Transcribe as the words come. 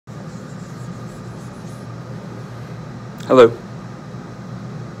Hello.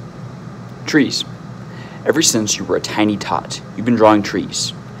 Trees. Ever since you were a tiny tot, you've been drawing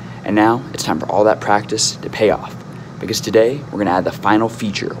trees. And now it's time for all that practice to pay off. Because today we're going to add the final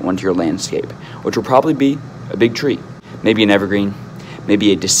feature onto your landscape, which will probably be a big tree. Maybe an evergreen,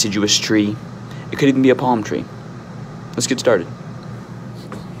 maybe a deciduous tree. It could even be a palm tree. Let's get started.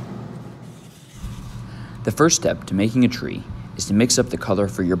 The first step to making a tree is to mix up the color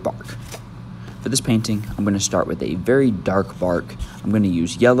for your bark. For this painting, I'm going to start with a very dark bark. I'm going to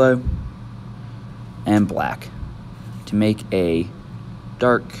use yellow and black to make a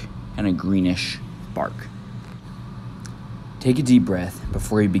dark kind of greenish bark. Take a deep breath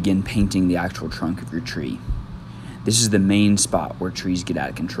before you begin painting the actual trunk of your tree. This is the main spot where trees get out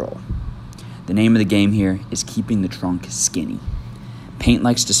of control. The name of the game here is keeping the trunk skinny. Paint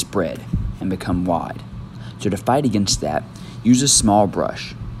likes to spread and become wide. So to fight against that, use a small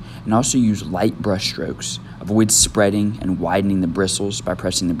brush and also use light brush strokes. Avoid spreading and widening the bristles by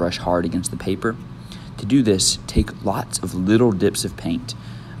pressing the brush hard against the paper. To do this, take lots of little dips of paint.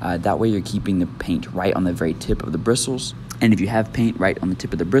 That way you're keeping the paint right on the very tip of the bristles. And if you have paint right on the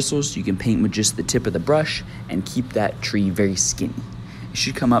tip of the bristles, you can paint with just the tip of the brush and keep that tree very skinny. It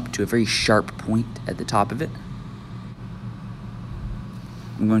should come up to a very sharp point at the top of it.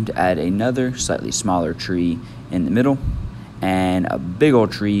 I'm going to add another slightly smaller tree in the middle and a big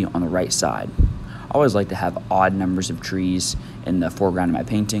old tree on the right side. I always like to have odd numbers of trees in the foreground of my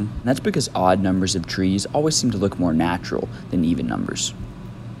painting. And that's because odd numbers of trees always seem to look more natural than even numbers.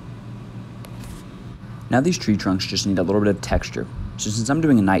 Now these tree trunks just need a little bit of texture. So since I'm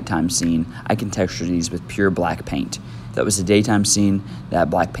doing a nighttime scene, I can texture these with pure black paint. If that was a daytime scene,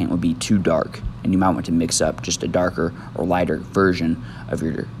 that black paint would be too dark, and you might want to mix up just a darker or lighter version of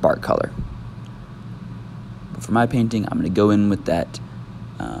your bark color. But for my painting, I'm going to go in with that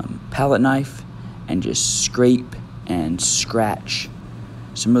palette knife and just scrape and scratch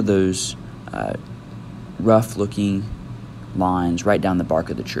some of those rough looking lines right down the bark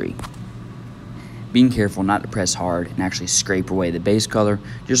of the tree. Being careful not to press hard and actually scrape away the base color,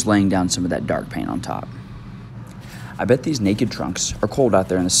 just laying down some of that dark paint on top. I bet these naked trunks are cold out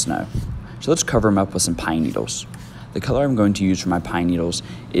there in the snow, so let's cover them up with some pine needles. The color I'm going to use for my pine needles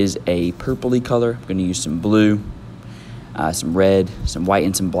is a purpley color. I'm going to use some blue, some red, some white,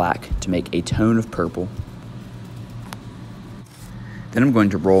 and some black to make a tone of purple. Then I'm going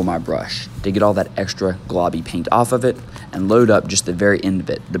to roll my brush to get all that extra globby paint off of it and load up just the very end of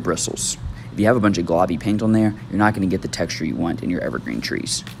it, the bristles. If you have a bunch of globby paint on there, you're not going to get the texture you want in your evergreen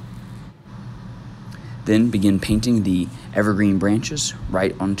trees. Then begin painting the evergreen branches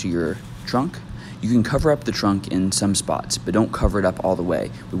right onto your trunk. You can cover up the trunk in some spots, but don't cover it up all the way.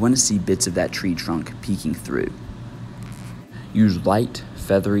 We want to see bits of that tree trunk peeking through. Use light,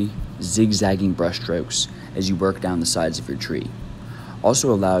 feathery, zigzagging brush strokes as you work down the sides of your tree.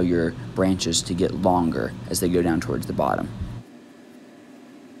 Also allow your branches to get longer as they go down towards the bottom.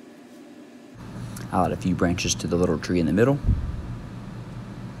 I'll add a few branches to the little tree in the middle,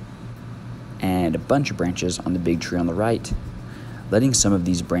 and a bunch of branches on the big tree on the right, letting some of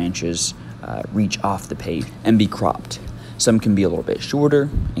these branches reach off the page and be cropped. Some can be a little bit shorter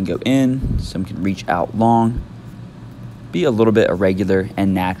and go in, some can reach out long. Be a little bit irregular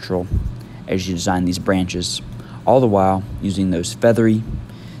and natural as you design these branches, all the while using those feathery,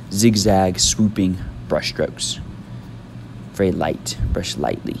 zigzag, swooping brush strokes. Very light, brush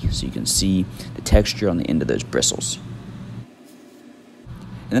lightly so you can see the texture on the end of those bristles.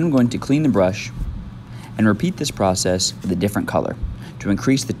 And then I'm going to clean the brush and repeat this process with a different color to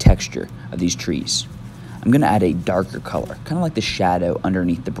increase the texture of these trees. I'm going to add a darker color, kind of like the shadow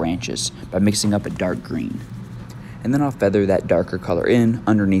underneath the branches, by mixing up a dark green. And then I'll feather that darker color in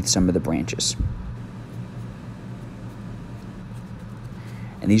underneath some of the branches.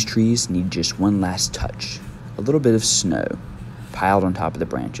 And these trees need just one last touch, a little bit of snow piled on top of the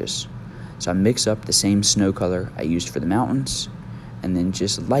branches. So I mix up the same snow color I used for the mountains, and then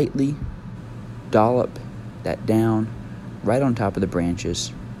just lightly dollop that down right on top of the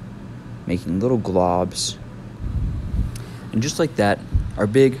branches, making little globs. And just like that, our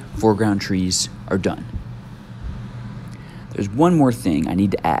big foreground trees are done. There's one more thing I need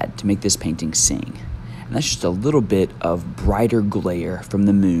to add to make this painting sing, and that's just a little bit of brighter glare from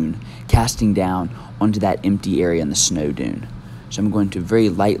the moon casting down onto that empty area in the snow dune. So I'm going to very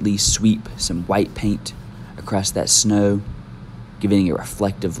lightly sweep some white paint across that snow, giving it a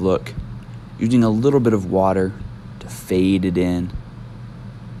reflective look, using a little bit of water to fade it in.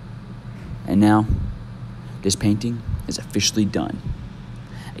 And now, this painting is officially done.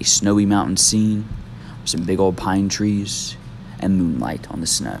 A snowy mountain scene with some big old pine trees and moonlight on the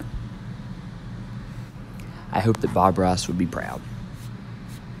snow. I hope that Bob Ross would be proud.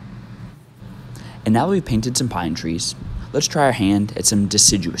 And now that we've painted some pine trees, let's try our hand at some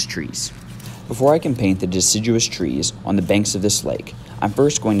deciduous trees. Before I can paint the deciduous trees on the banks of this lake, I'm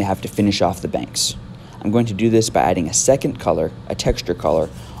first going to have to finish off the banks. I'm going to do this by adding a second color, a texture color,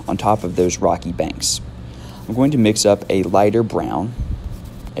 on top of those rocky banks. I'm going to mix up a lighter brown,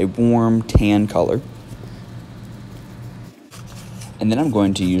 a warm tan color, and then I'm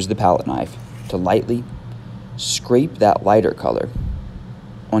going to use the palette knife to lightly scrape that lighter color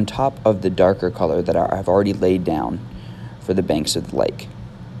on top of the darker color that I've already laid down for the banks of the lake.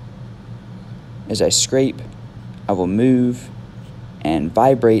 As I scrape, I will move and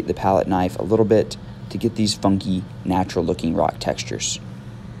vibrate the palette knife a little bit to get these funky, natural-looking rock textures.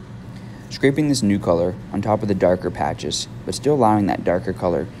 Scraping this new color on top of the darker patches, but still allowing that darker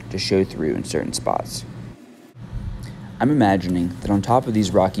color to show through in certain spots. I'm imagining that on top of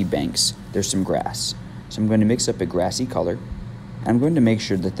these rocky banks, there's some grass. So I'm going to mix up a grassy color. I'm going to make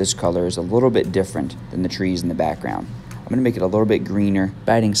sure that this color is a little bit different than the trees in the background. I'm going to make it a little bit greener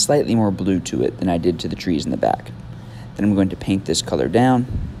by adding slightly more blue to it than I did to the trees in the back. Then I'm going to paint this color down,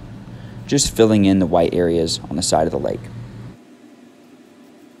 just filling in the white areas on the side of the lake.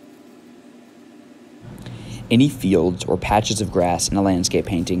 Any fields or patches of grass in a landscape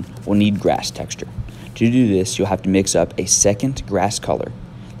painting will need grass texture. To do this, you'll have to mix up a second grass color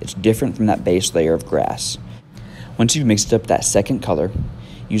that's different from that base layer of grass. Once you've mixed up that second color,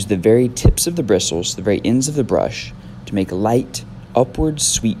 use the very tips of the bristles, the very ends of the brush, to make light upward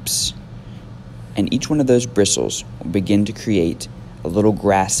sweeps. And each one of those bristles will begin to create a little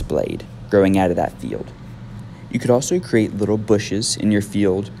grass blade growing out of that field. You could also create little bushes in your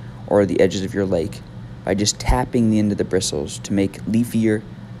field or the edges of your lake by just tapping the end of the bristles to make leafier,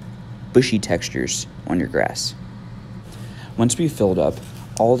 bushy textures on your grass. Once we've filled up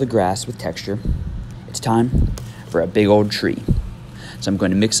all the grass with texture, it's time for a big old tree. So I'm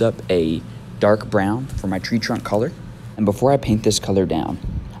going to mix up a dark brown for my tree trunk color. And before I paint this color down,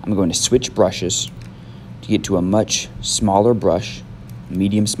 I'm going to switch brushes to get to a much smaller brush,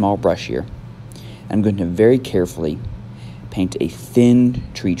 medium small brush here. I'm going to very carefully paint a thin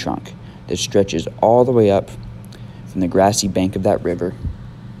tree trunk that stretches all the way up from the grassy bank of that river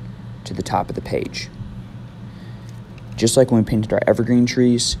to the top of the page. Just like when we painted our evergreen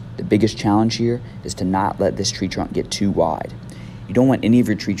trees, the biggest challenge here is to not let this tree trunk get too wide. You don't want any of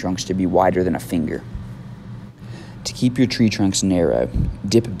your tree trunks to be wider than a finger. To keep your tree trunks narrow,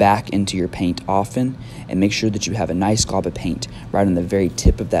 dip back into your paint often and make sure that you have a nice glob of paint right on the very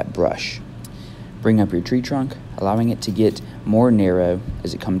tip of that brush. Bring up your tree trunk, allowing it to get more narrow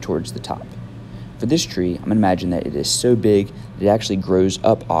as it comes towards the top. For this tree, I'm going to imagine that it is so big that it actually grows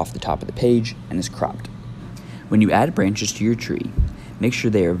up off the top of the page and is cropped. When you add branches to your tree, make sure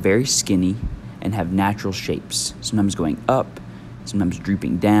they are very skinny and have natural shapes, sometimes going up, sometimes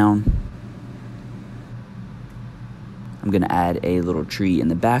drooping down. I'm going to add a little tree in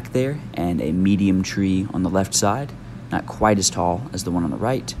the back there and a medium tree on the left side, not quite as tall as the one on the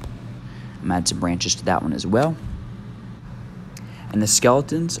right. I'm going to add some branches to that one as well. And the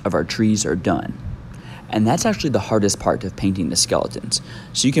skeletons of our trees are done. And that's actually the hardest part of painting the skeletons.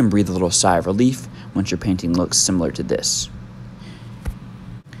 So you can breathe a little sigh of relief once your painting looks similar to this.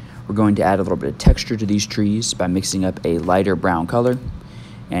 We're going to add a little bit of texture to these trees by mixing up a lighter brown color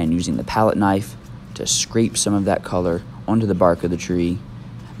and using the palette knife to scrape some of that color onto the bark of the tree,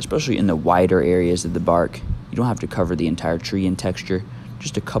 especially in the wider areas of the bark. You don't have to cover the entire tree in texture,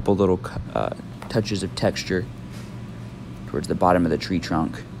 just a couple little touches of texture towards the bottom of the tree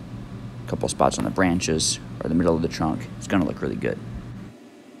trunk, a couple spots on the branches or the middle of the trunk. It's going to look really good.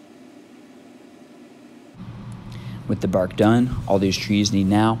 With the bark done, all these trees need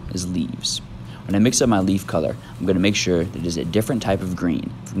now is leaves. When I mix up my leaf color, I'm going to make sure that it is a different type of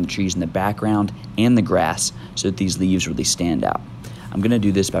green from the trees in the background and the grass so that these leaves really stand out. I'm going to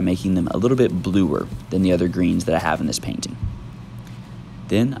do this by making them a little bit bluer than the other greens that I have in this painting.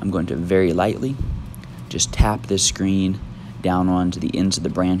 Then I'm going to very lightly just tap this green down onto the ends of the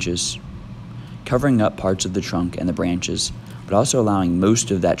branches, covering up parts of the trunk and the branches, but also allowing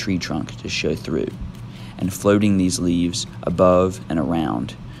most of that tree trunk to show through, and floating these leaves above and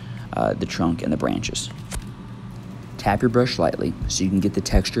around the trunk and the branches. Tap your brush lightly so you can get the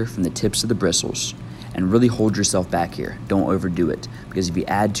texture from the tips of the bristles, and really hold yourself back here. Don't overdo it, because if you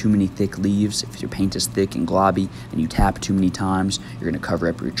add too many thick leaves, if your paint is thick and globby and you tap too many times, you're going to cover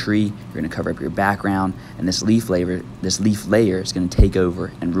up your tree, you're going to cover up your background, and this leaf layer is going to take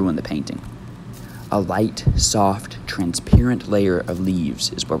over and ruin the painting. A light, soft, transparent layer of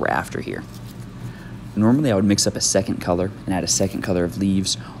leaves is what we're after here. Normally I would mix up a second color and add a second color of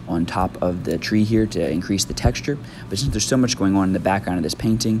leaves on top of the tree here to increase the texture. But since there's so much going on in the background of this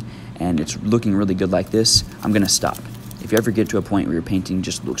painting and it's looking really good like this, I'm gonna stop. If you ever get to a point where your painting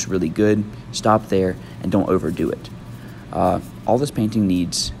just looks really good, stop there and don't overdo it. All this painting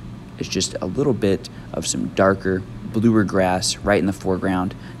needs is just a little bit of some darker, bluer grass right in the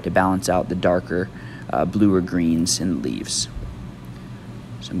foreground to balance out the darker, bluer greens in the leaves.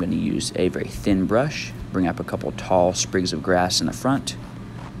 So I'm going to use a very thin brush, bring up a couple tall sprigs of grass in the front.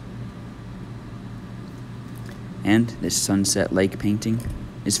 And this sunset lake painting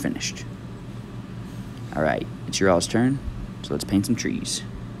is finished. All right, it's your all's turn, so let's paint some trees.